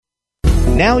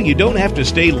Now you don't have to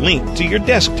stay linked to your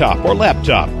desktop or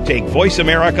laptop. Take Voice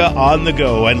America on the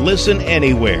go and listen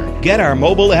anywhere. Get our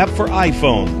mobile app for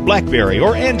iPhone, BlackBerry,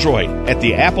 or Android at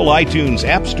the Apple iTunes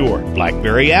App Store,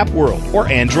 BlackBerry App World, or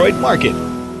Android Market.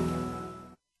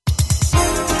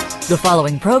 The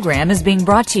following program is being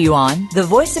brought to you on the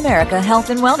Voice America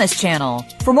Health and Wellness Channel.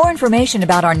 For more information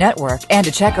about our network and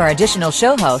to check our additional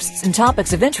show hosts and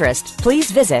topics of interest,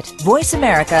 please visit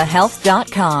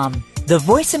voiceamericahealth.com. The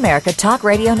Voice America Talk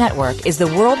Radio Network is the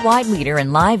worldwide leader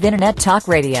in live Internet talk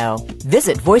radio.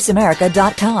 Visit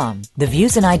voiceamerica.com. The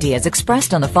views and ideas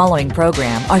expressed on the following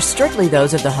program are strictly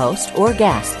those of the host or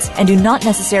guests and do not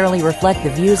necessarily reflect the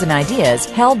views and ideas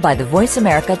held by the Voice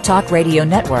America Talk Radio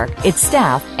Network, its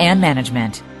staff, and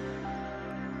management.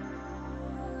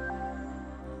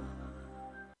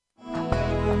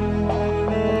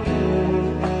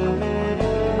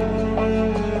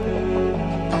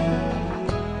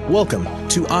 Welcome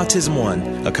to Autism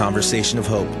One, a conversation of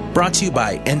hope, brought to you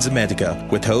by Enzymedica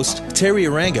with host Teri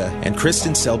Aranga and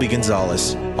Kristen Selby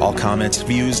Gonzalez. All comments,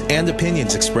 views, and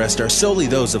opinions expressed are solely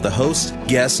those of the host,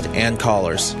 guest, and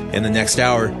callers. In the next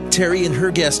hour, Teri and her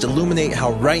guest illuminate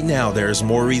how right now there is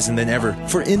more reason than ever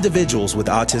for individuals with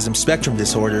autism spectrum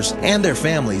disorders and their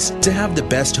families to have the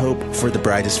best hope for the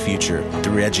brightest future.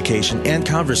 Through education and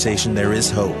conversation, there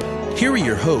is hope. Here are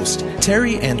your hosts,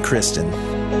 Teri and Kristen.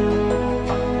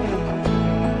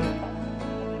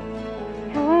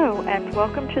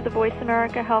 Welcome to the Voice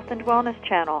America Health and Wellness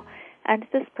Channel and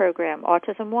this program,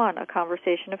 Autism One, a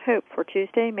conversation of hope for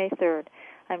Tuesday, May 3rd.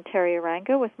 I'm Teri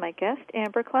Aranga with my guest,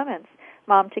 Amber Clements,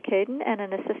 mom to Caden and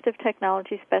an assistive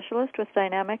technology specialist with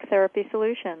Dynamic Therapy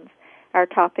Solutions. Our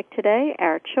topic today,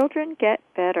 Our Children Get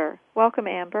Better. Welcome,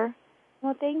 Amber.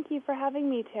 Well, thank you for having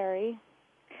me, Teri.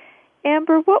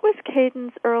 Amber, what was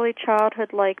Caden's early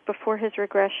childhood like before his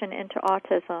regression into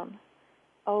autism?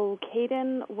 Oh,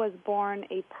 Caden was born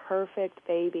a perfect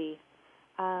baby.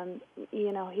 He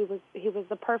was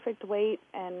the perfect weight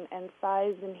and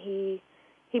size, and he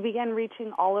began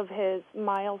reaching all of his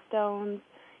milestones,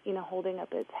 holding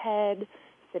up his head,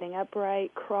 sitting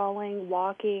upright, crawling,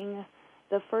 walking.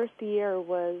 The first year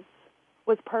was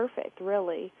perfect,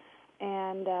 really.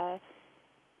 And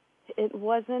it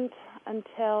wasn't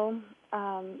until,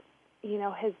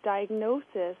 his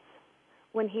diagnosis,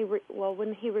 when he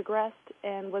regressed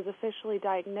and was officially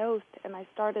diagnosed, and I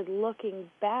started looking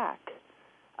back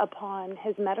upon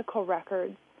his medical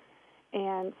records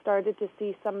and started to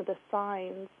see some of the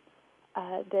signs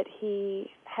that he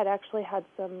had actually had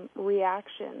some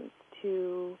reactions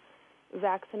to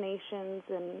vaccinations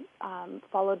and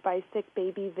followed by sick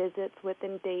baby visits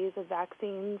within days of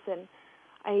vaccines. And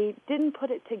I didn't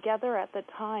put it together at the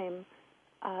time,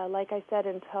 like I said,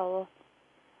 until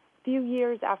few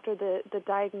years after the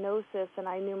diagnosis, and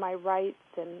I knew my rights,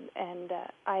 and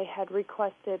I had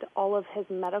requested all of his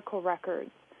medical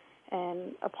records.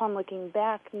 And upon looking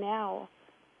back now,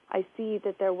 I see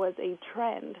that there was a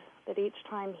trend that each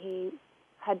time he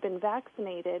had been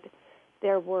vaccinated,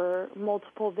 there were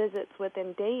multiple visits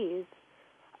within days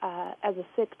as a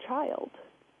sick child.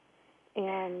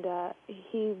 And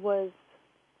he was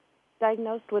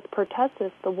diagnosed with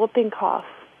pertussis, the whooping cough,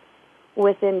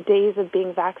 within days of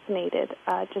being vaccinated,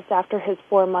 just after his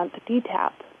 4-month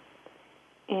DTaP.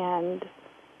 And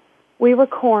we were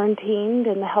quarantined,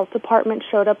 and the health department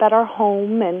showed up at our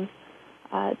home, and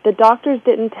the doctors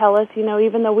didn't tell us,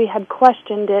 even though we had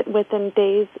questioned it within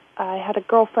days. I had a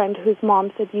girlfriend whose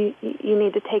mom said, you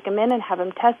need to take him in and have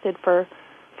him tested for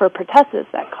pertussis.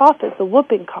 That cough is the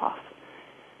whooping cough.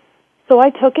 So I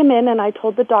took him in, and I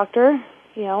told the doctor,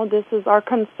 this is our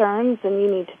concerns, and you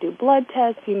need to do blood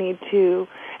tests, you need to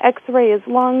x-ray his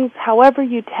lungs. However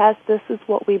you test, this is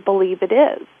what we believe it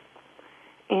is.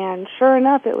 And sure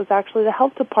enough, it was actually the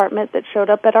health department that showed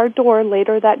up at our door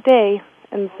later that day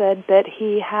and said that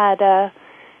he had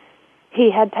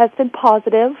tested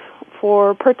positive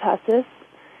for pertussis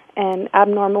and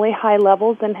abnormally high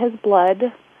levels in his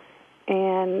blood,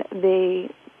 and they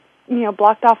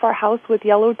blocked off our house with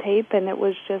yellow tape, and it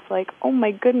was just like, oh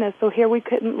my goodness, so here we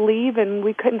couldn't leave, and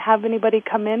we couldn't have anybody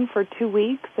come in for 2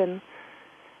 weeks, and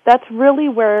that's really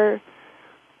where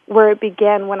it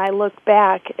began. When I look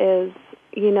back, is,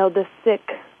 the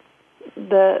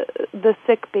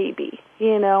sick baby,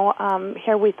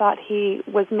 here we thought he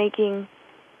was making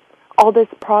all this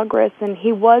progress, and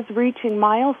he was reaching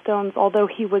milestones, although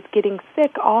he was getting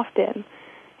sick often,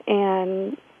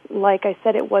 and like I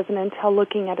said, it wasn't until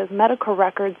looking at his medical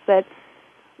records that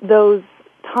those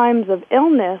times of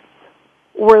illness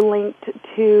were linked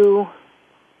to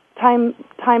time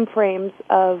frames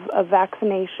of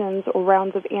vaccinations or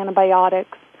rounds of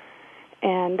antibiotics.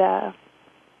 And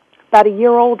about a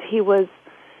year old, he was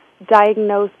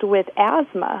diagnosed with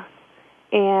asthma,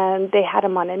 and they had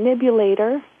him on a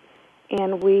nebulator,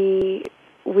 and we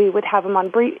would have him on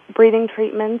breathing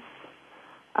treatments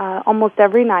almost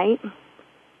every night.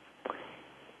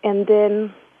 And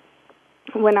then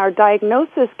when our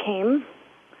diagnosis came,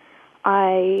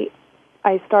 I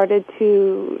started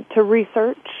to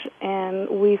research, and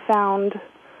we found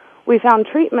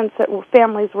treatments that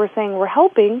families were saying were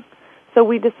helping. So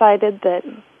we decided that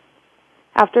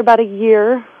after about a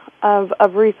year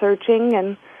of researching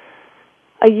and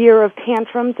a year of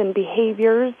tantrums and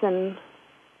behaviors and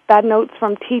bad notes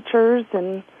from teachers,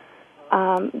 and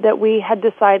that we had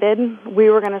decided we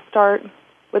were going to start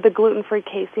with a gluten-free,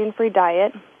 casein-free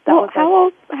diet.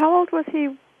 How old was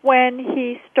he when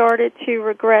he started to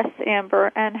regress,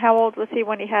 Amber, and how old was he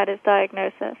when he had his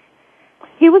diagnosis?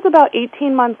 He was about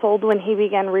 18 months old when he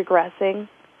began regressing,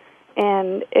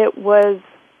 and it was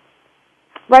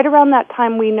right around that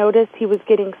time we noticed he was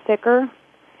getting sicker,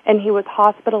 and he was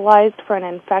hospitalized for an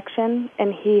infection,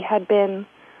 and he had been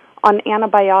on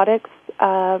antibiotics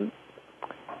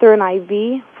through an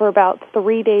IV for about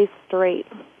 3 days straight.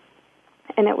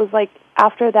 And it was like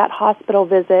after that hospital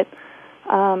visit,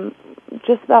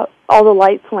 just about all the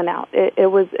lights went out. It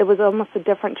was almost a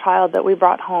different child that we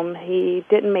brought home. He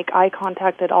didn't make eye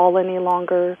contact at all any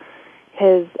longer.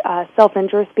 His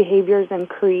self-injurious behaviors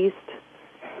increased.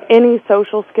 Any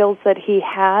social skills that he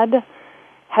had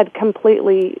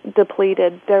completely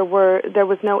depleted. There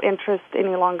was no interest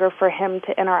any longer for him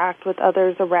to interact with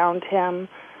others around him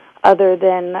other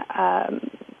than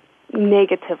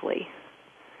negatively.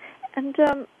 And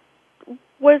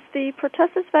was the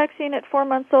pertussis vaccine at 4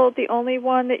 months old the only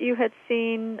one that you had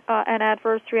seen an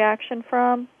adverse reaction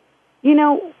from? You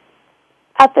know,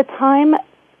 at the time,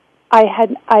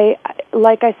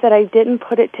 like I said, I didn't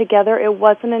put it together. It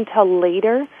wasn't until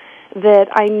later that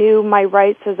I knew my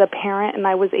rights as a parent, and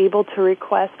I was able to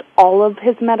request all of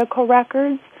his medical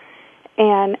records.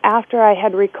 And after I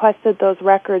had requested those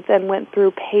records and went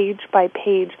through page by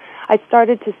page, I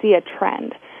started to see a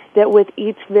trend that with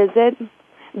each visit,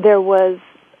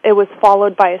 it was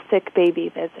followed by a sick baby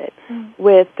visit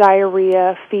with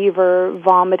diarrhea, fever,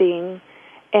 vomiting,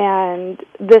 and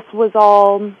this was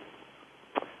all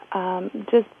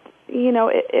just, you know,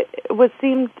 it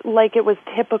seemed like it was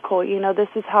typical. You know, this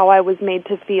is how I was made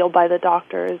to feel by the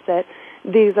doctors, that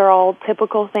these are all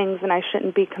typical things and I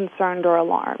shouldn't be concerned or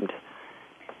alarmed.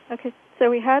 Okay, so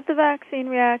he had the vaccine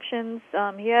reactions.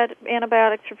 He had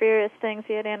antibiotics for various things.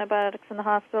 He had antibiotics in the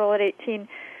hospital at 18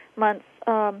 months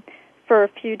for a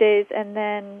few days, and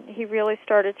then he really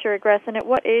started to regress. And at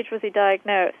what age was he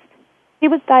diagnosed? He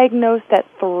was diagnosed at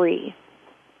 3.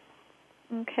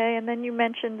 Okay, and then you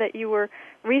mentioned that you were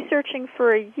researching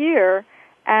for a year.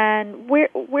 And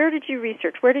where did you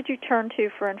research? Where did you turn to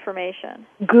for information?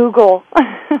 Google.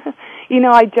 You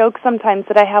know, I joke sometimes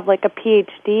that I have like a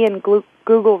PhD in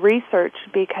Google research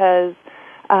because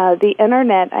the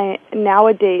internet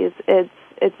nowadays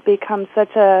it's become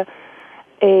such a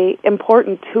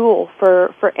important tool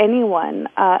for anyone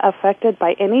affected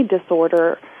by any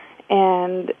disorder.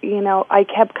 And you know, I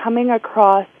kept coming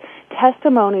across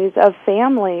testimonies of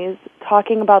families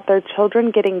talking about their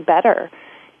children getting better.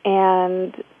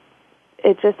 And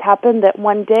it just happened that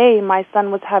one day my son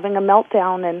was having a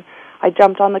meltdown, and I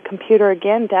jumped on the computer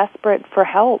again, desperate for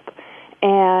help.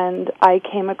 And I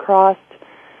came across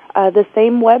the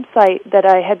same website that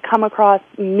I had come across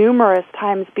numerous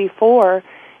times before.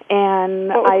 And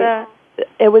what was that?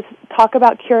 It was Talk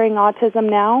About Curing Autism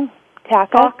Now,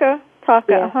 TACA.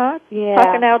 TACA, Yeah.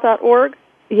 TACAnow.org?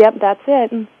 Yep, that's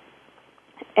it.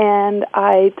 And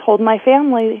I told my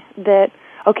family that,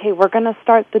 okay, we're going to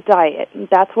start the diet.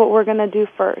 That's what we're going to do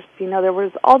first. You know, there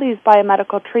was all these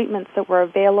biomedical treatments that were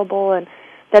available and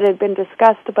that had been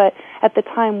discussed, but at the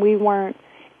time we weren't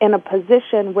in a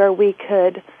position where we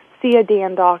could see a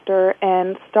DN doctor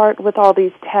and start with all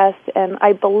these tests. And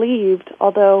I believed,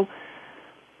 although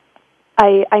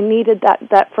I needed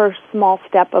that first small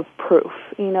step of proof,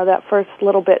 you know, that first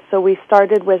little bit. So we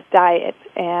started with diet.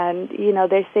 And, you know,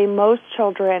 they say most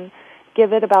children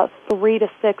give it about 3 to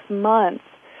 6 months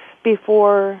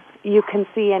before you can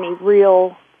see any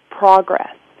real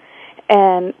progress.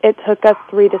 And it took us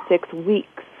 3 to 6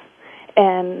 weeks.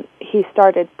 And he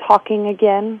started talking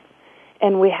again,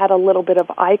 and we had a little bit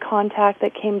of eye contact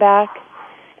that came back,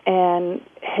 and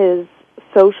his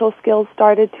social skills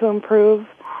started to improve.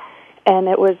 And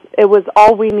it was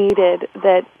all we needed,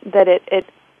 that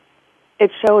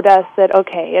it showed us that,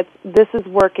 okay, this is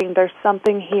working. There's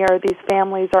something here. These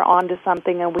families are onto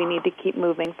something, and we need to keep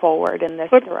moving forward in this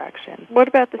direction. What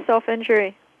about the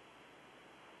self-injury?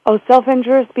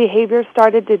 Self-injurious behavior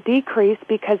started to decrease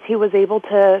because he was able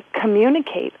to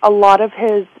communicate. A lot of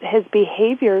his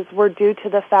behaviors were due to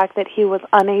the fact that he was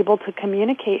unable to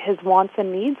communicate his wants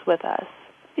and needs with us.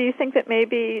 Do you think that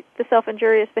maybe the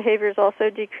self-injurious behaviors also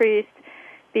decreased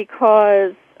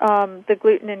because the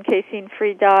gluten and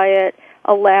casein-free diet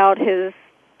allowed his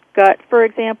gut, for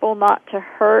example, not to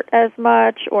hurt as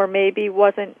much, or maybe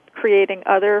wasn't creating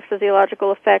other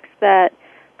physiological effects that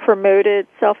promoted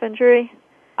self-injury?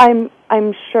 I'm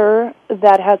sure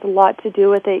that has a lot to do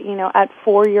with it. At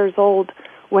 4 years old,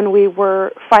 when we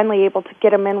were finally able to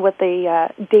get him in with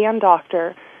a DAN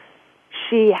doctor,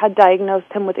 she had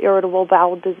diagnosed him with irritable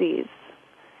bowel disease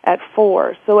at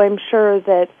 4. So I'm sure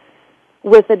that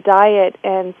with a diet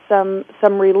and some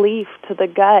relief to the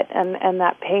gut and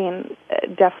that pain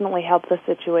definitely helped the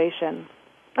situation.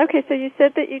 Okay, so you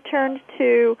said that you turned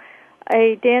to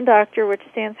a DAN doctor, which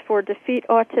stands for Defeat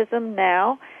Autism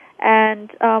Now.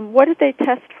 And what did they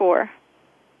test for?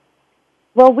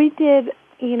 Well, we did,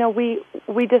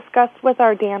 we discussed with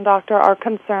our DAN doctor our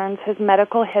concerns, his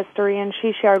medical history, and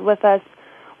she shared with us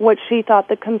what she thought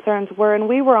the concerns were, and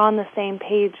we were on the same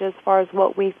page as far as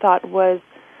what we thought was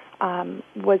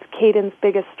Caden's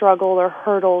biggest struggle or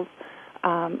hurdles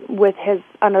with his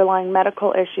underlying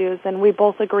medical issues, and we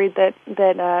both agreed that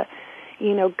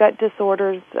gut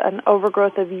disorders, an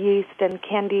overgrowth of yeast and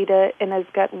candida in his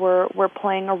gut were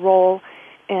playing a role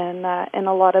in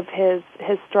a lot of his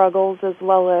struggles, as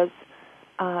well as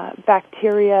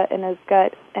bacteria in his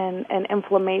gut and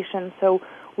inflammation. So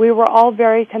we were all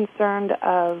very concerned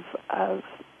of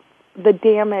the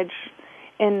damage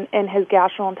in his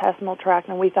gastrointestinal tract,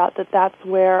 and we thought that that's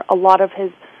where a lot of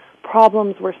his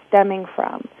problems were stemming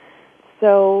from.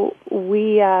 So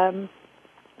we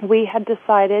had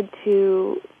decided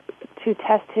to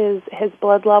test his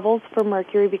blood levels for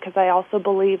mercury, because I also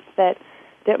believed that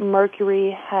mercury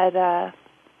had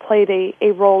played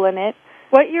a role in it.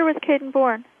 What year was Caden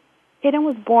born? Caden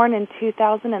was born in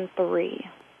 2003.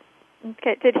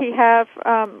 Okay. Did he have,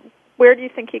 where do you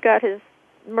think he got his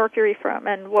mercury from,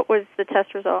 and what was the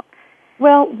test result?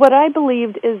 Well, what I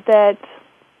believed is that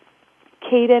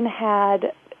Caden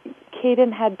had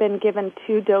been given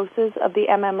 2 doses of the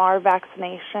MMR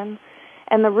vaccination.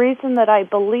 And the reason that I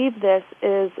believe this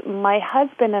is my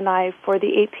husband and I, for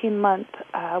the 18-month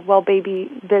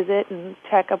well-baby visit and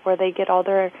checkup where they get all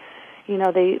their,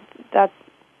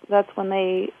 that's when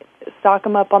they stock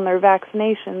them up on their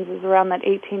vaccinations, is around that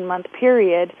 18-month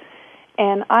period.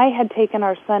 And I had taken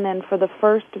our son in for the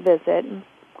first visit,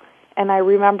 and I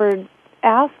remembered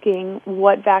asking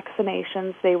what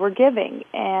vaccinations they were giving,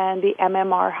 and the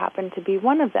MMR happened to be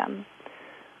one of them.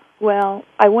 Well,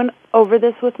 I went over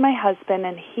this with my husband,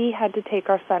 and he had to take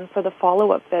our son for the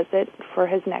follow-up visit for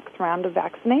his next round of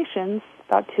vaccinations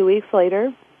about 2 weeks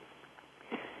later,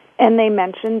 and they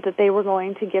mentioned that they were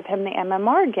going to give him the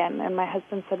MMR again, and my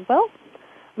husband said, well,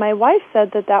 my wife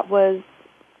said that was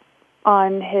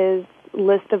on his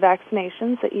list of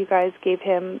vaccinations that you guys gave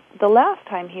him the last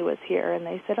time he was here. And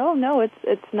they said, oh, no,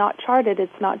 it's not charted,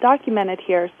 it's not documented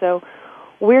here, so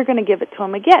we're going to give it to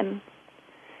him again.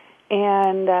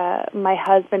 And my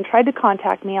husband tried to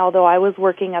contact me, although I was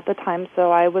working at the time,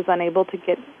 so I was unable to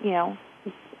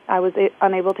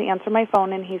unable to answer my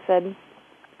phone, and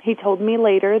he told me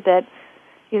later that,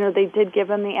 they did give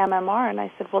him the MMR, and I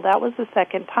said, well, that was the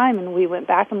second time, and we went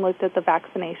back and looked at the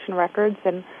vaccination records,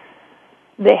 and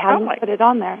they hadn't put it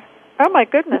on there. Oh, my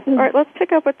goodness. All right, let's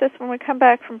pick up with this when we come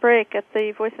back from break at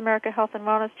the Voice America Health and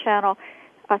Wellness channel.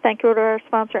 Thank you to our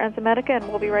sponsor, Enzymedica, and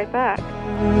we'll be right back.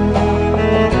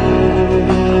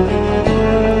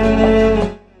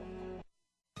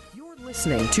 You're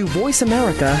listening to Voice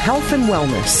America Health and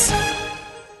Wellness.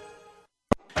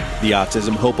 The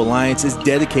Autism Hope Alliance is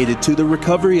dedicated to the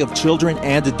recovery of children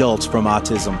and adults from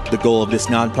autism. The goal of this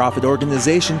nonprofit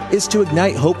organization is to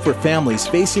ignite hope for families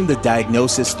facing the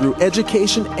diagnosis through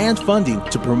education and funding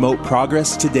to promote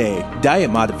progress today.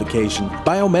 Diet modification,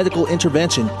 biomedical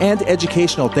intervention, and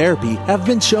educational therapy have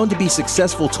been shown to be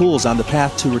successful tools on the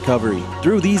path to recovery.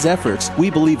 Through these efforts,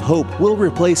 we believe hope will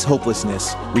replace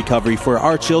hopelessness. Recovery for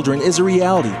our children is a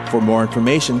reality. For more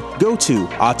information, go to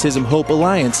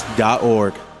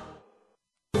autismhopealliance.org.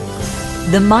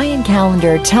 The Mayan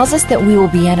calendar tells us that we will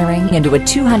be entering into a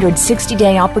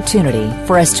 260-day opportunity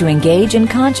for us to engage in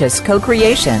conscious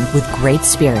co-creation with Great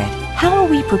Spirit. How will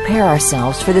we prepare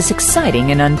ourselves for this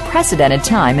exciting and unprecedented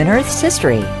time in Earth's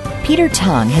history? Peter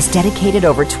Tongue has dedicated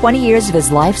over 20 years of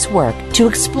his life's work to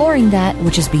exploring that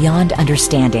which is beyond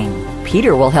understanding.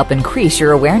 Peter will help increase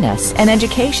your awareness and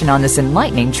education on this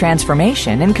enlightening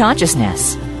transformation in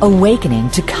consciousness. Awakening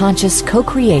to Conscious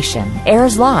Co-Creation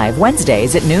airs live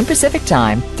Wednesdays at noon Pacific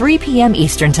Time, 3 p.m.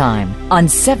 Eastern Time on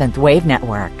 7th Wave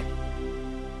Network.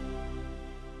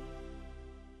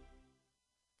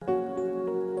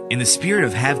 In the spirit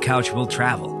of Have Couch Will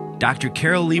Travel, Dr.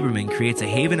 Carol Lieberman creates a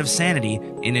haven of sanity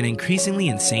in an increasingly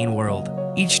insane world.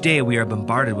 Each day we are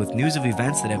bombarded with news of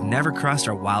events that have never crossed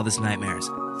our wildest nightmares.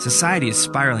 Society is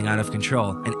spiraling out of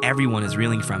control and everyone is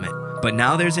reeling from it. But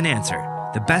now there's an answer.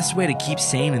 The best way to keep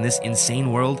sane in this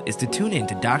insane world is to tune in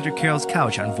to Dr. Carol's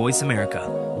Couch on Voice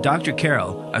America. Dr.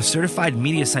 Carol, a certified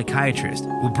media psychiatrist,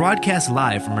 will broadcast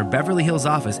live from her Beverly Hills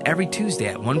office every Tuesday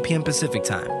at 1 p.m. Pacific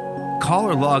Time. Call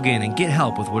or log in and get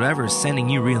help with whatever is sending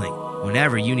you reeling,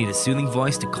 whenever you need a soothing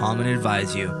voice to calm and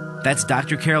advise you. That's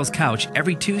Dr. Carol's Couch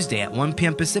every Tuesday at 1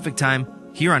 p.m. Pacific Time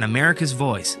here on America's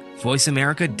Voice,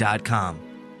 voiceamerica.com.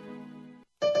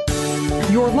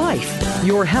 Your life,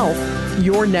 your health,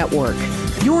 your network.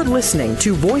 You're listening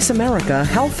to Voice America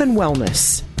Health and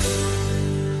Wellness.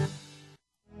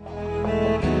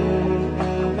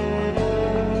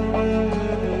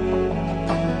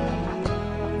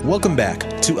 Welcome back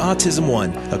to Autism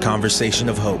One, a conversation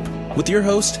of hope, with your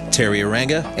host, Teri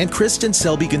Aranga and Kristen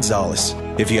Selby Gonzalez.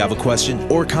 If you have a question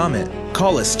or comment,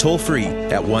 call us toll-free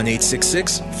at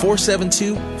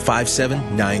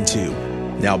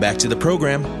 1-866-472-5792. Now back to the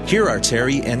program. Here are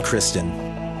Teri and Kristen.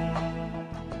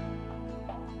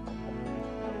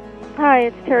 Hi,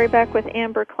 it's Teri back with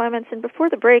Amber Clements. And before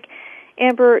the break,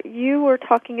 Amber, you were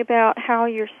talking about how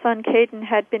your son Caden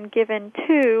had been given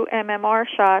 2 MMR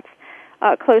shots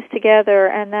close together,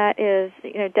 and that is,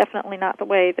 definitely not the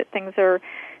way that things are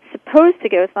supposed to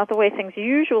go. It's not the way things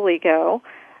usually go.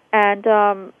 And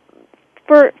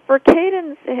for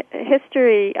Caden's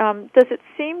history, does it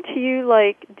seem to you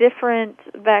like different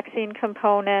vaccine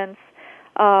components,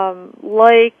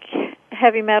 like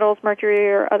heavy metals, mercury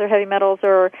or other heavy metals,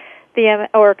 or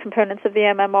components of the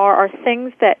MMR, are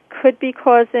things that could be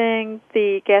causing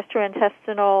the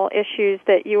gastrointestinal issues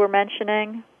that you were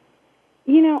mentioning?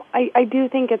 I do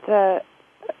think it's a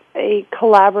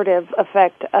collaborative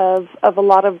effect of a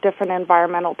lot of different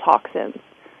environmental toxins.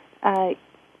 I'm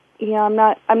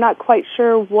not quite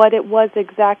sure what it was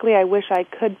exactly. I wish I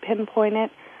could pinpoint it.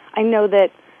 I know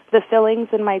that the fillings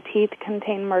in my teeth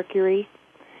contain mercury,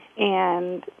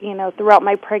 and throughout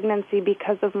my pregnancy,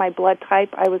 because of my blood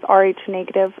type, I was Rh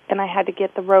negative, and I had to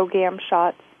get the RhoGAM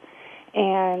shots.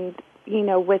 And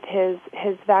with his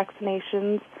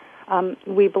vaccinations,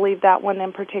 we believe that one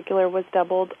in particular was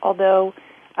doubled, although,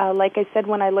 like I said,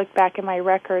 when I look back in my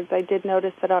records, I did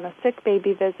notice that on a sick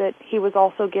baby visit, he was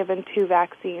also given 2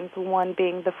 vaccines, one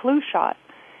being the flu shot.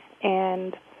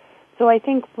 And so I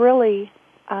think really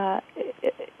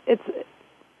it's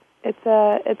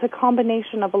a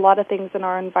combination of a lot of things in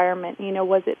our environment.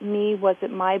 Was it me? Was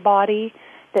it my body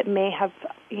that may have,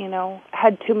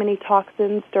 had too many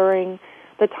toxins during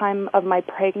the time of my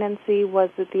pregnancy?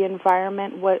 Was it the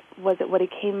environment? Was it what he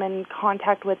came in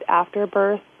contact with after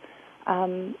birth?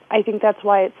 I think that's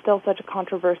why it's still such a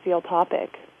controversial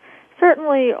topic.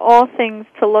 Certainly all things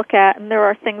to look at, and there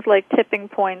are things like tipping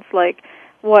points, like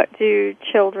what do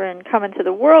children come into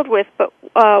the world with, but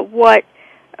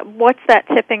what's that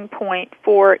tipping point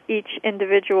for each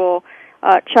individual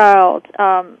child?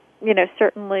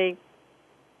 Certainly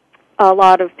a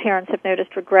lot of parents have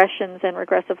noticed regressions, and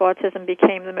regressive autism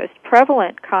became the most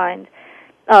prevalent kind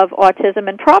of autism.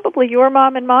 And probably your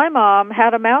mom and my mom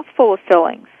had a mouthful of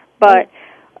fillings, but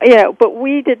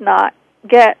we did not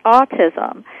get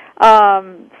autism.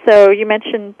 So you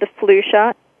mentioned the flu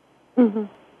shot. Mm-hmm.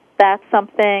 That's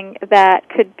something that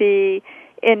could be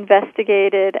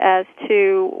investigated as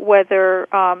to whether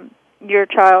your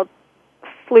child's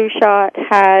flu shot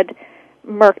had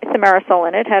thimerosal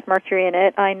in it, had mercury in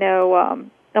it. I know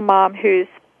a mom whose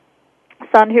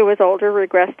son, who was older,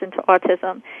 regressed into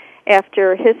autism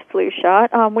after his flu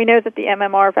shot. We know that the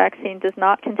MMR vaccine does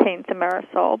not contain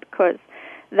thimerosal because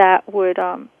that would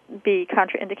be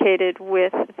contraindicated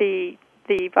with the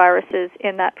viruses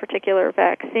in that particular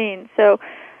vaccine. So,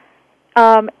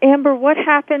 Amber, what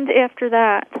happened after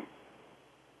that?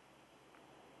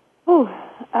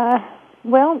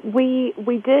 Well, we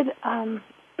did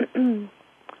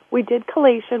we did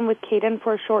chelation with Caden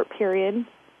for a short period.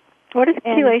 What is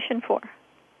chelation for?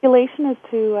 Chelation is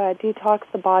to detox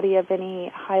the body of any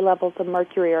high levels of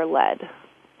mercury or lead.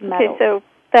 Okay, so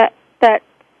that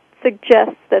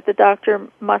suggests that the doctor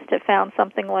must have found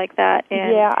something like that in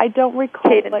Yeah, I don't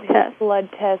recall what his test. blood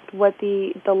test, what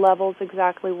the levels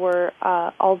exactly were,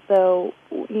 although,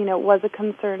 it was a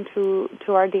concern to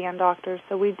our DN doctor.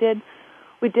 So we did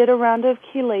a round of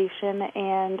chelation,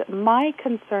 and my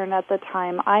concern at the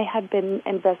time, I had been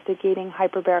investigating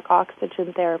hyperbaric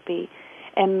oxygen therapy,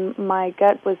 and my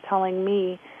gut was telling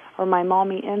me, or my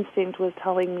mommy instinct was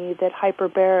telling me, that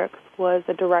hyperbarics was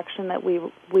a direction that we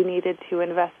needed to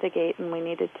investigate and we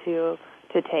needed to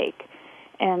take.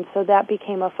 And so that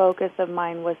became a focus of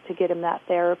mine, was to get him that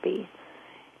therapy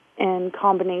in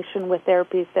combination with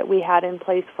therapies that we had in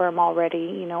place for him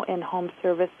already, in-home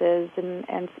services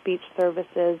and speech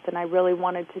services, and I really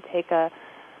wanted to take a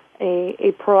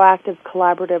proactive,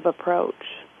 collaborative approach.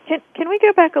 Can we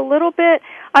go back a little bit?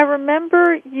 I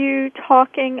remember you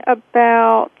talking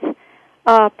about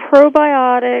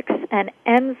probiotics and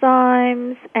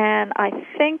enzymes, and I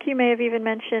think you may have even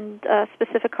mentioned a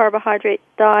specific carbohydrate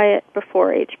diet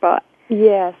before HBOT.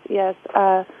 Yes.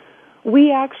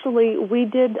 We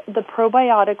did the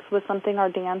probiotics, was something our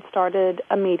Dan started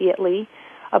immediately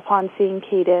upon seeing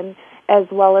Caden, as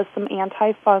well as some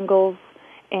antifungals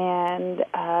and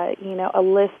a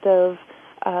list of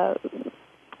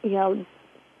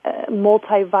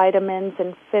multivitamins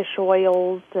and fish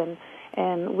oils,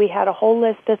 and we had a whole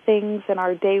list of things, and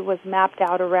our day was mapped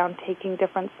out around taking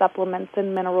different supplements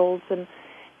and minerals, and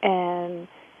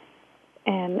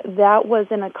that was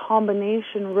in a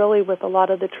combination really with a lot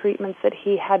of the treatments that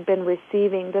he had been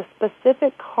receiving. The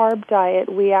specific carb diet,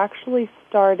 we actually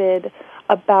started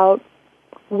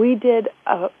we did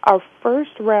our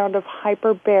first round of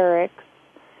hyperbarics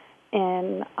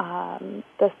in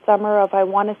the summer of, I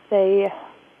want to say,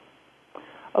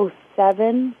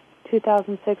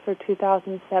 2006 or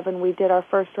 2007, we did our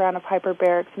first round of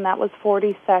hyperbarics, and that was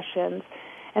 40 sessions.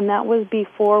 And that was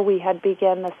before we had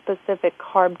begun the specific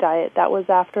carb diet. That was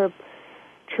after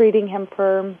treating him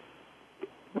for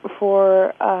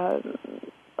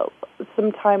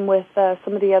some time with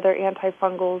some of the other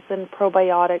antifungals and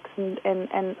probiotics,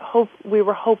 and we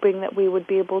were hoping that we would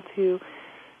be able to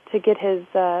get his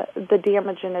the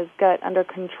damage in his gut under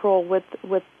control with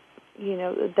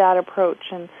that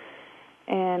approach.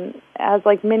 And as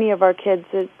like many of our kids,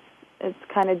 it's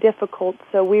kind of difficult.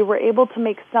 So we were able to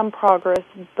make some progress,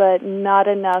 but not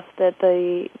enough that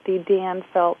the Dan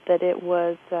felt that it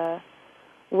was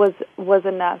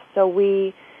enough. So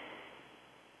we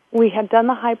had done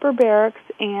the hyperbarics,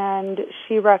 and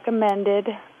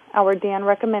our Dan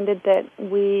recommended that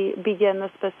we begin the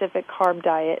specific carb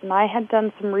diet. And I had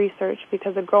done some research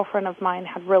because a girlfriend of mine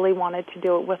had really wanted to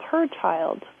do it with her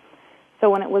child. So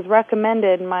when it was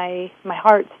recommended, my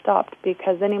heart stopped,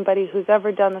 because anybody who's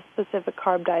ever done the specific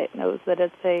carb diet knows that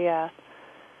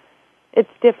it's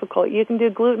difficult. You can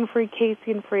do gluten-free,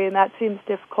 casein-free, and that seems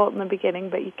difficult in the beginning,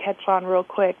 but you catch on real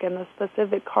quick. And the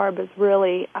specific carb is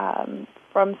really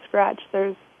from scratch.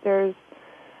 There's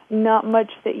not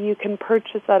much that you can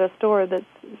purchase at a store that's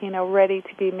ready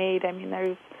to be made. I mean,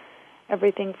 there's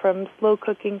everything from slow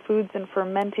cooking foods and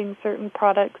fermenting certain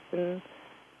products, and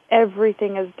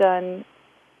everything is done,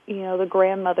 the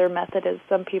grandmother method, as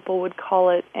some people would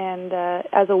call it. And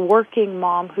as a working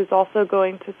mom who's also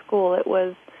going to school, it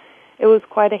was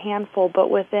quite a handful. But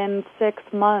within 6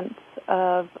 months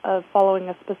of following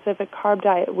a specific carb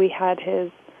diet, we had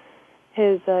his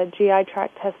GI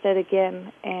tract tested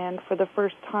again, and for the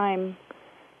first time,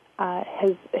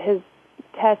 his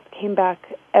test came back.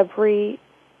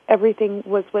 Everything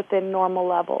was within normal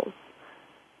levels.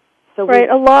 So right,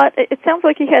 it sounds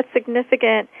like he had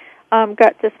significant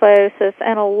gut dysbiosis,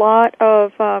 and a lot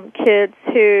of kids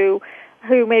who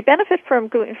may benefit from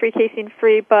gluten-free,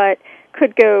 casein-free, but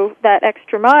could go that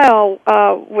extra mile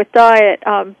with diet,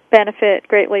 benefit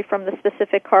greatly from the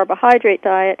specific carbohydrate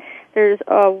diet. There's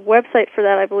a website for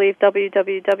that, I believe,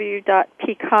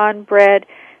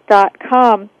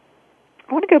 www.pecanbread.com.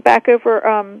 I want to go back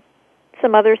over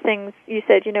some other things you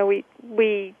said.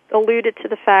 We alluded to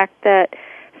the fact that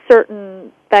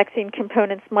certain vaccine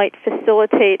components might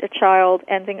facilitate a child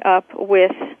ending up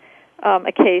with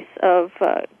a case of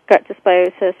gut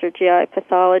dysbiosis or GI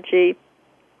pathology.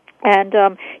 And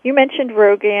you mentioned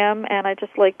RhoGAM, and I'd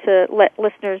just like to let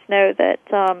listeners know that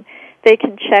they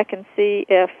can check and see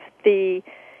if the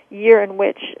year in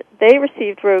which they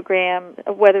received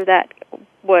RhoGAM, whether that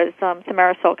was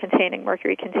thimerosal-containing,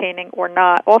 mercury-containing, or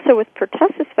not. Also with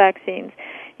pertussis vaccines,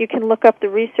 you can look up the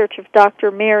research of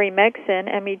Dr. Mary Megson,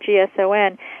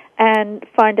 M-E-G-S-O-N, and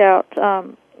find out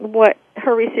what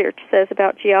her research says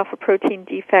about G-alpha protein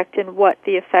defect and what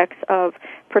the effects of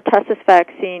pertussis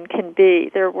vaccine can be.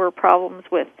 There were problems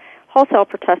with whole cell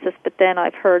pertussis, but then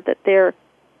I've heard that their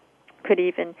could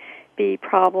even be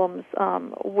problems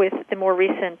with the more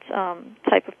recent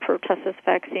type of pertussis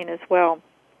vaccine as well.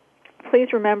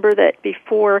 Please remember that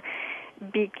before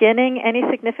beginning any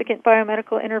significant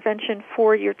biomedical intervention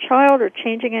for your child or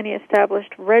changing any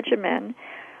established regimen,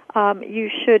 you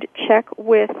should check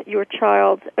with your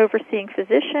child's overseeing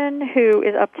physician who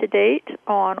is up to date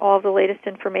on all the latest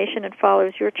information and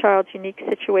follows your child's unique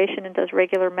situation and does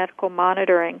regular medical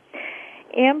monitoring.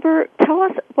 Amber, tell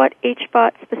us what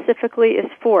HBOT specifically is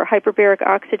for, hyperbaric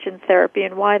oxygen therapy,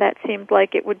 and why that seemed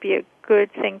like it would be a good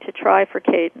thing to try for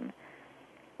Caden.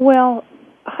 Well,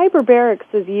 hyperbarics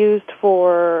is used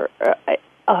for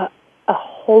a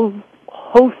whole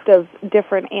host of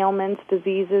different ailments,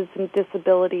 diseases, and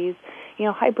disabilities. You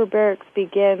know, hyperbarics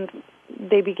begin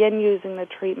using the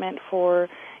treatment for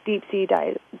deep sea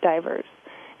divers,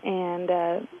 and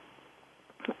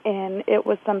it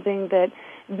was something that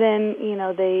then, you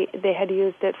know, they had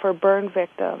used it for burn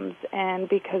victims, and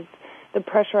because the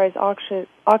pressurized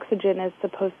oxygen is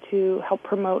supposed to help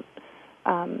promote,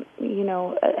 a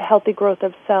healthy growth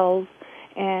of cells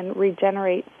and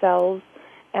regenerate cells,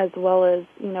 as well as,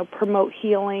 promote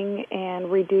healing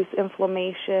and reduce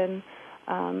inflammation,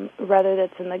 whether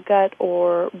that's in the gut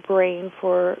or brain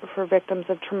for victims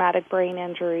of traumatic brain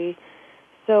injury.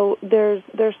 So there's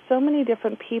so many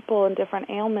different people and different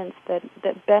ailments that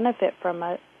benefit from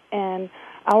it, and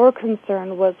our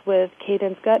concern was with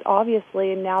Caden's gut,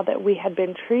 obviously, and now that we had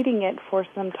been treating it for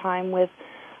some time with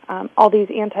all these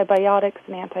antibiotics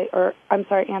and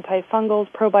antifungals,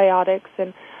 probiotics,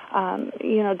 and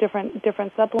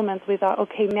different supplements, we thought,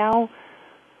 okay, now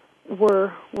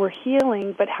we're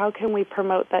healing, but how can we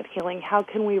promote that healing? How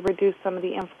can we reduce some of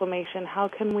the inflammation? How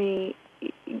can we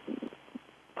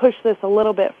push this a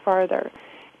little bit farther?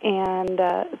 And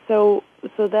so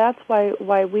that's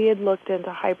why we had looked into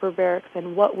hyperbarics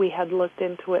and what we had looked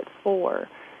into it for.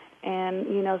 And,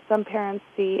 some parents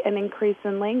see an increase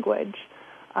in language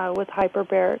with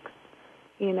hyperbarics,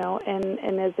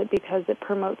 and is it because it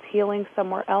promotes healing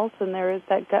somewhere else and there is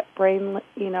that gut-brain,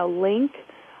 link?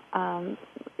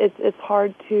 It's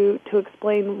hard to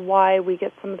explain why we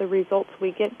get some of the results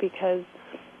we get because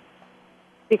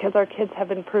our kids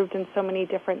have improved in so many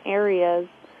different areas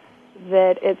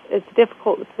that it's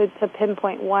difficult to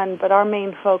pinpoint one. But our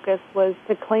main focus was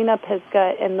to clean up his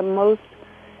gut, and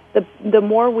the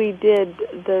more we did,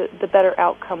 the better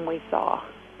outcome we saw.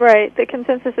 Right. The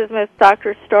consensus is most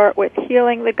doctors start with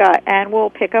healing the gut, and we'll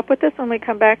pick up with this when we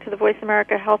come back to the Voice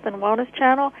America Health and Wellness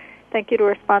channel. Thank you to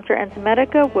our sponsor,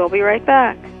 Enzymedica. We'll be right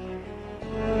back.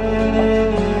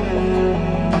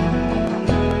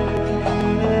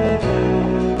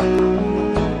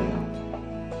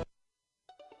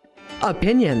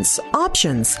 Opinions,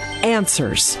 options,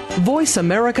 answers. Voice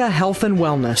America Health and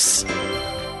Wellness.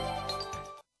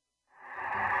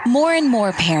 More and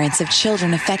more parents of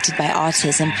children affected by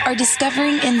autism are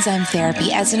discovering enzyme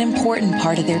therapy as an important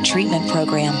part of their treatment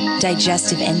program.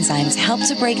 Digestive enzymes help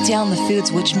to break down the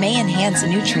foods which may enhance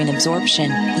nutrient absorption.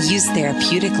 Used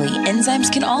therapeutically,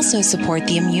 enzymes can also support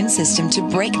the immune system to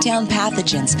break down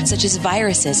pathogens such as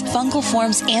viruses, fungal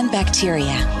forms, and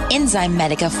bacteria.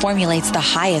 Enzymedica formulates the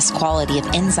highest quality of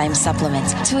enzyme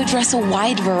supplements to address a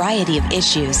wide variety of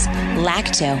issues.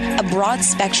 Lacto, a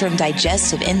broad-spectrum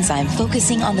digestive enzyme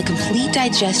focusing on the complete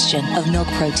digestion of milk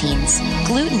proteins.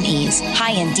 Gluten Ease,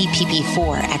 high in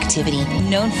DPP4 activity,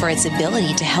 known for its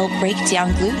ability to help break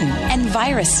down gluten. And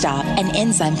Virus Stop, an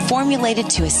enzyme formulated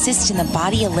to assist in the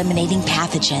body eliminating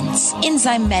pathogens.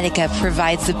 Enzymedica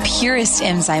provides the purest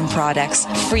enzyme products,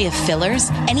 free of fillers,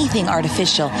 anything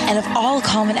artificial, and of all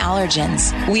common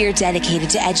allergens. We are dedicated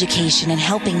to education and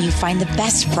helping you find the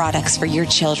best products for your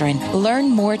children. Learn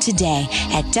more today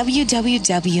at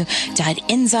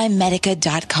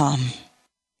www.enzymedica.com.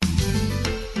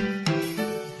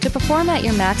 To perform at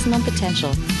your maximum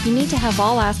potential, you need to have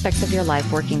all aspects of your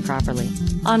life working properly.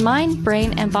 On Mind,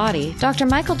 Brain, and Body, Dr.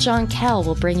 Michael John Kell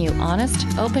will bring you honest,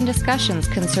 open discussions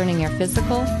concerning your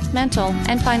physical, mental,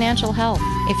 and financial health.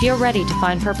 If you're ready to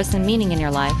find purpose and meaning in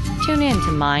your life, tune in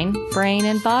to Mind, Brain,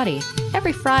 and Body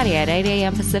every Friday at 8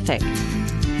 a.m. Pacific.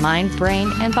 Mind,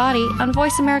 Brain, and Body on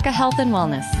Voice America Health and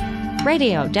Wellness.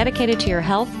 Radio dedicated to your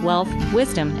health, wealth,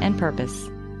 wisdom, and purpose.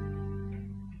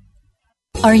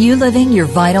 Are you living your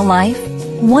vital life?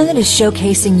 One that is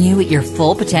showcasing you at your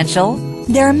full potential?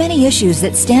 There are many issues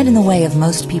that stand in the way of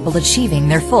most people achieving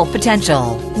their full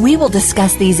potential. We will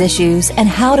discuss these issues and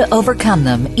how to overcome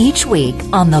them each week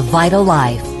on The Vital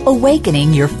Life,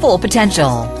 Awakening Your Full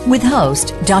Potential, with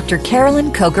host Dr.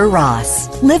 Carolyn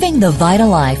Coker-Ross. Living the vital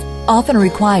life often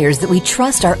requires that we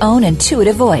trust our own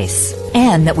intuitive voice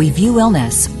and that we view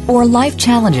illness or life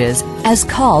challenges as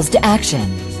calls to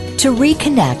action. to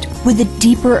reconnect with the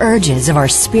deeper urges of our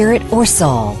spirit or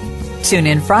soul. Tune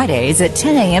in Fridays at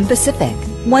 10 a.m. Pacific,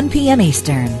 1 p.m.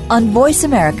 Eastern on Voice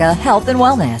America Health and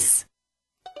Wellness.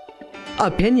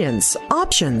 Opinions,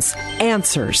 options,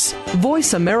 answers.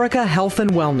 Voice America Health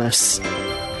and Wellness.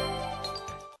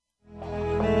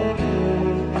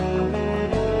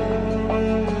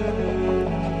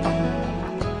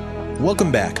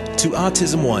 Welcome back to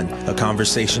Autism One, a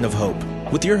conversation of hope,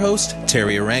 with your host,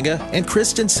 Teri Aranga and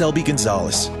Kristen Selby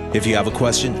Gonzalez. If you have a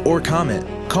question or comment,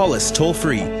 call us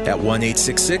toll-free at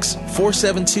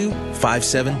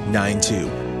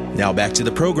 1-866-472-5792. Now back to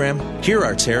the program. Here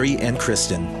are Teri and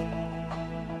Kristen.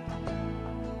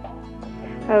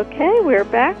 Okay, we're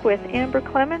back with Amber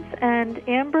Clements. And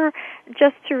Amber,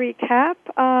 just to recap,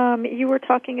 you were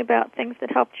talking about things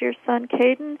that helped your son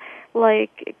Caden,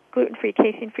 like gluten-free,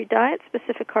 casein-free diet,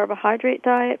 specific carbohydrate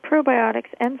diet, probiotics,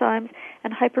 enzymes,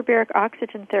 and hyperbaric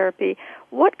oxygen therapy.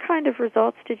 What kind of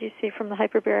results did you see from the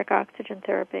hyperbaric oxygen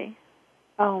therapy?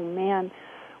 Oh, man.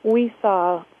 We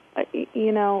saw,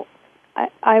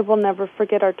 I will never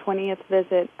forget our 20th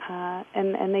visit,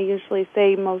 and they usually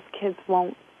say most kids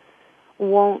won't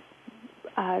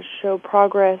show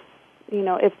progress.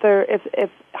 If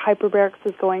hyperbarics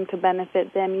is going to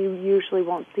benefit them, you usually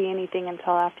won't see anything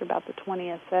until after about the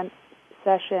 20th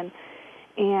session.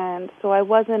 And so I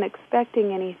wasn't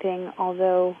expecting anything,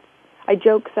 although I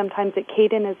joke sometimes that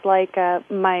Caden is like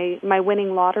my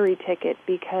winning lottery ticket,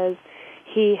 because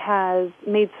he has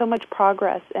made so much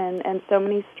progress and so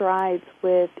many strides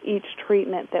with each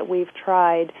treatment that we've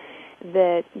tried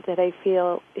that I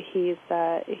feel he's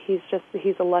a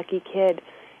lucky kid.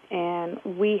 And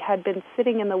we had been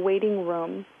sitting in the waiting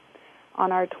room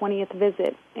on our 20th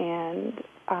visit, and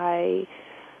I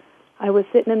was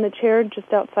sitting in the chair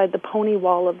just outside the pony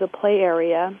wall of the play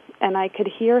area, and I could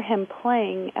hear him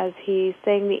playing as he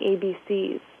sang the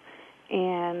ABCs.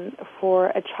 And for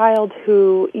a child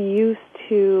who used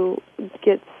to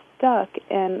get stuck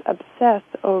and obsess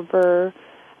over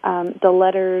the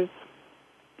letters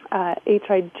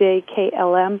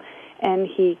HIJKLM, and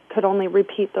he could only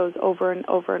repeat those over and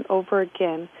over and over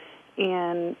again.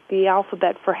 And the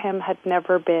alphabet for him had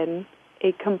never been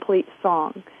a complete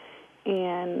song.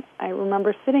 And I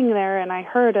remember sitting there, and I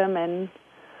heard him, and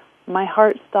my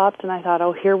heart stopped, and I thought,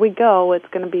 oh, here we go. It's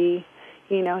going to be,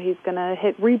 he's going to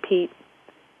hit repeat.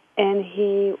 And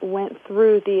he went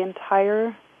through the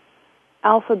entire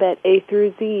alphabet, A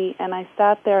through Z, and I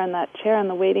sat there in that chair in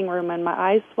the waiting room, and my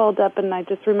eyes swelled up, and I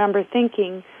just remember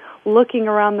thinking, looking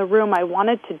around the room, I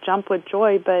wanted to jump with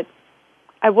joy, but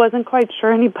I wasn't quite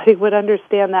sure anybody would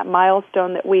understand that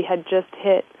milestone that we had just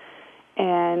hit.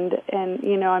 And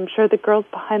I'm sure the girls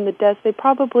behind the desk, they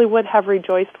probably would have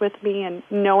rejoiced with me and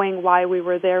knowing why we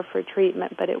were there for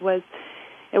treatment, but it was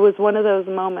one of those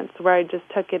moments where I just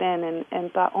took it in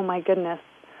and thought, oh my goodness,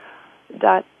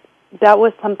 that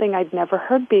was something I'd never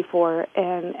heard before,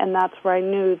 and that's where I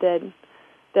knew that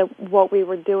what we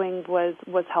were doing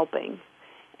was helping.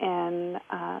 And,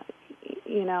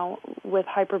 with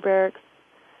hyperbarics,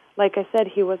 like I said,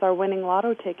 he was our winning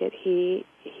lotto ticket. He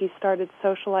started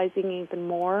socializing even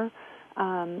more.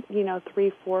 3,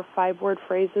 4, 5-word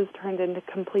phrases turned into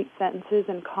complete sentences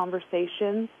and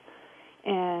conversations.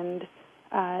 And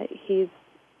he's,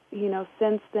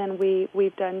 since then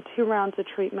we've done 2 rounds of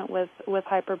treatment with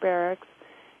hyperbarics,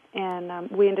 and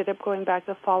we ended up going back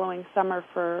the following summer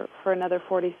for another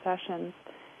 40 sessions,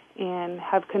 and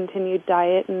have continued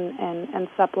diet and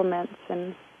supplements.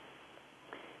 And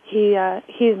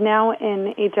he's now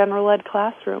in a general ed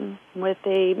classroom with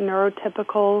a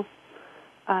neurotypical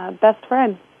best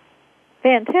friend.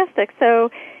 Fantastic.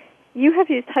 So you have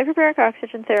used hyperbaric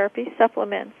oxygen therapy,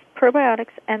 supplements,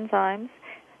 probiotics, enzymes,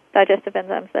 digestive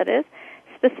enzymes that is,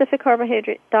 specific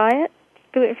carbohydrate diet,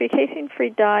 gluten-free, casein-free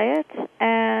diet,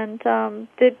 and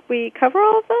did we cover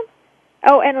all of them?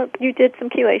 Oh, and you did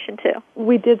some chelation, too.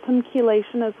 We did some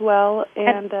chelation as well,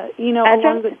 and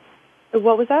adjunct?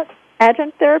 What was that?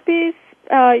 Adjunct therapies?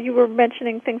 You were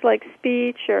mentioning things like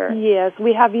speech or... Yes,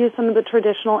 we have used some of the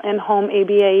traditional in-home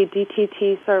ABA,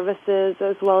 DTT services,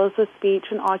 as well as the speech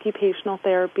and occupational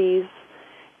therapies.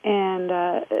 And,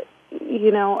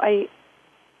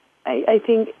 I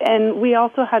think, and we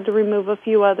also had to remove a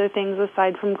few other things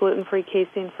aside from gluten-free,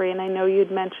 casein-free, and I know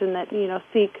you'd mentioned that,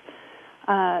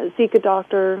 seek a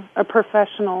doctor, a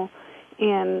professional,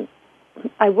 and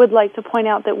I would like to point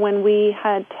out that when we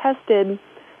had tested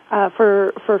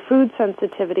for food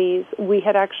sensitivities, we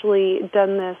had actually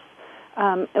done this,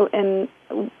 and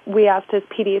we asked his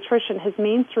pediatrician, his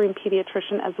mainstream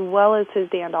pediatrician, as well as his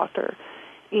DAN doctor,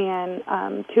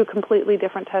 and 2 completely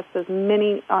different tests. As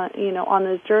many, on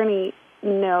this journey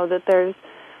know that there's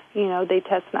they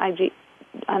test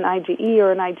an IgE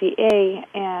or an IgA,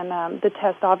 and the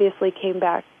test obviously came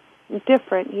back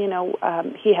different.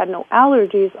 He had no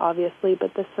allergies, obviously,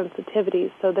 but the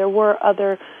sensitivities. So there were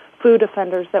other food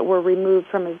offenders that were removed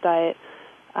from his diet,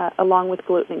 along with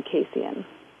gluten and casein.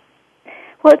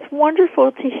 Well, it's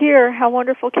wonderful to hear how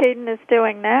wonderful Caden is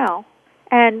doing now.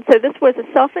 And so this was a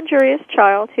self-injurious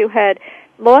child who had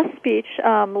lost speech,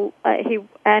 who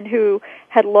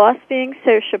had lost being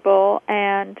sociable,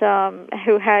 and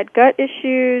who had gut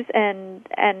issues,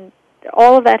 and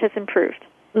all of that has improved.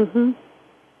 Mm-hmm.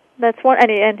 That's one,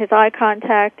 and his eye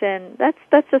contact, and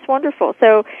that's just wonderful.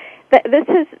 So this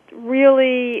has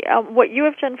really what you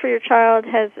have done for your child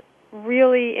has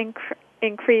really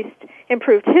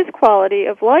improved his quality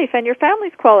of life and your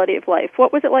family's quality of life.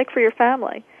 What was it like for your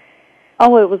family?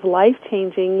 Oh, it was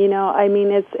life-changing.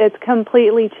 It's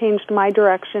completely changed my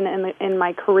direction in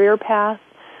my career path.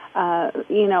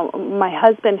 My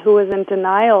husband, who was in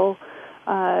denial,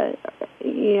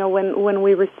 when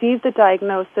we received the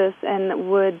diagnosis, and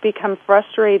would become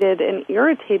frustrated and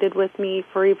irritated with me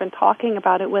for even talking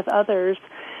about it with others,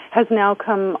 has now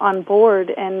come on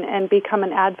board and become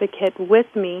an advocate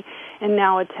with me, and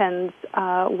now attends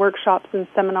workshops and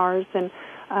seminars. And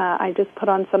I just put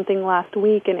on something last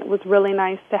week, and it was really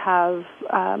nice to have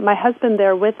my husband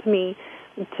there with me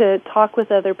to talk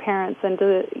with other parents, and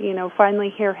to finally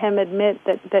hear him admit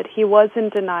that he was in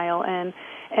denial, and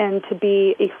to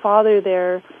be a father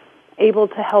there, able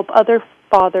to help other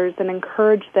fathers and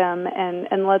encourage them,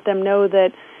 and let them know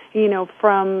that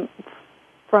from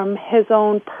his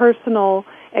own personal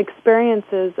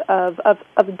experiences of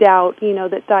doubt,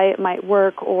 that diet might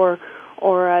work, or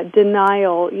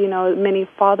denial. Many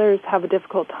fathers have a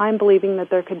difficult time believing that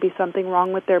there could be something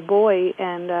wrong with their boy,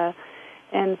 and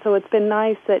so it's been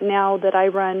nice that now that I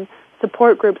run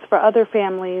support groups for other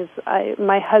families,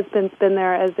 my husband's been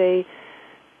there as a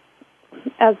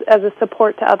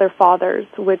support to other fathers,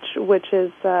 which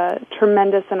is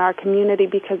tremendous in our community,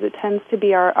 because it tends to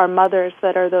be our mothers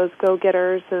that are those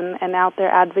go-getters and out there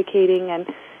advocating, and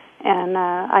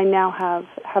I now have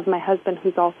my husband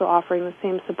who's also offering the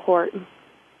same support.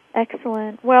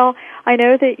 Excellent. Well, I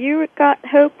know that you got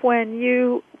hope when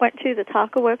you went to the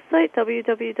TACA website,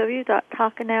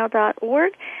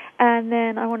 www.tacanow.org, and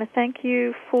then I want to thank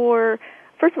you for,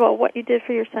 first of all, what you did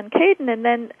for your son Caden, and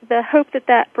then the hope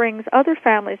that brings other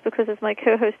families, because as my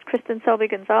co-host Kristen Selby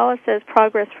Gonzalez says,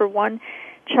 progress for one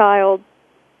child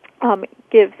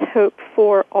gives hope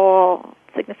for all,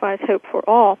 signifies hope for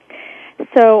all.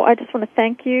 So I just want to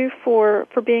thank you for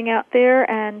being out there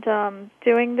and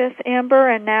doing this, Amber,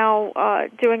 and now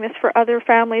doing this for other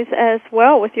families as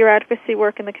well with your advocacy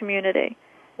work in the community.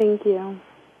 Thank you.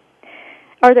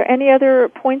 Are there any other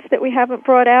points that we haven't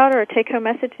brought out, or a take-home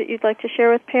message that you'd like to share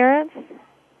with parents?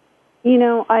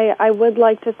 I would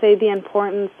like to say the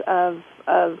importance of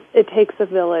it takes a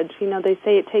village. They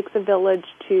say it takes a village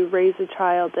to raise a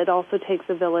child. It also takes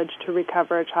a village to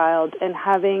recover a child, and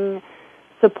having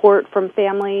support from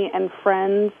family and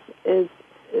friends is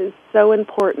so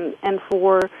important. And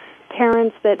for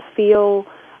parents that feel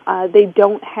they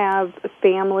don't have a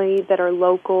family that are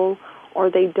local, or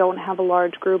they don't have a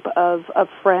large group of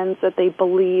friends that they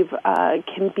believe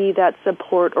can be that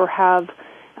support or have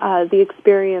the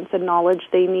experience and knowledge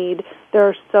they need, there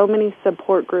are so many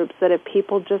support groups that if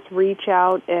people just reach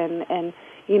out and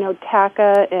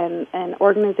TACA and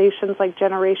organizations like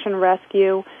Generation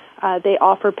Rescue, they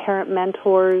offer parent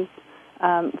mentors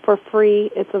for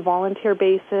free. It's a volunteer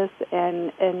basis,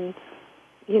 and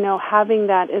having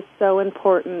that is so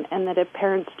important, and that if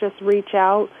parents just reach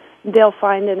out, they'll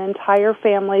find an entire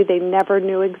family they never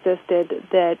knew existed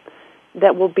that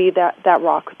will be that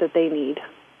rock that they need.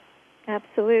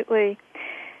 Absolutely.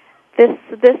 This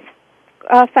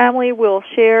family will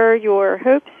share your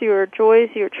hopes, your joys,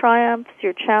 your triumphs,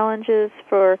 your challenges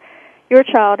for your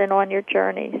child and on your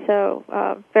journey. So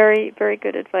very, very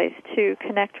good advice to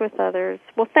connect with others.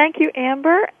 Well, thank you,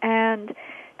 Amber. And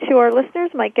to our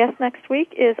listeners, my guest next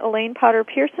week is Elaine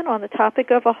Potter-Pearson on the topic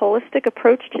of a holistic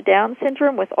approach to Down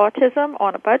syndrome with autism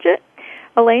on a budget.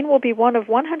 Elaine will be one of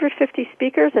 150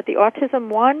 speakers at the Autism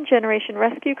One Generation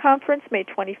Rescue Conference, May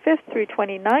 25th through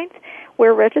 29th,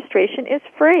 where registration is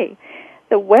free.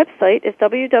 The website is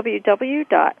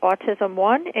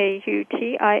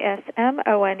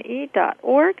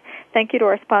www.autismone.org. Thank you to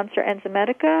our sponsor,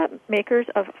 Enzymedica, makers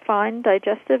of fine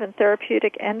digestive and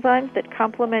therapeutic enzymes that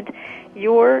complement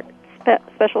your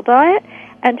special diet.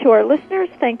 And to our listeners,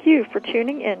 thank you for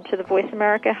tuning in to the Voice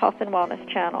America Health and Wellness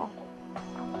channel.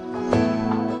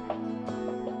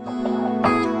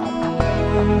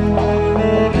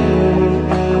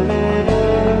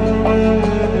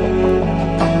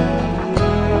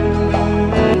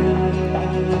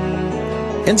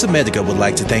 Enzymedica would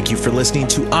like to thank you for listening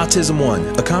to Autism One,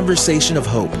 a conversation of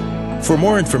hope. For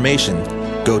more information,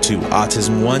 go to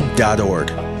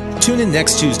autism1.org. Tune in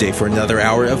next Tuesday for another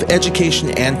hour of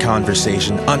education and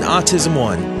conversation on Autism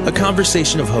One, a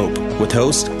conversation of hope, with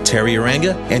host Teri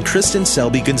Aranga and Kristen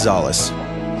Selby Gonzalez.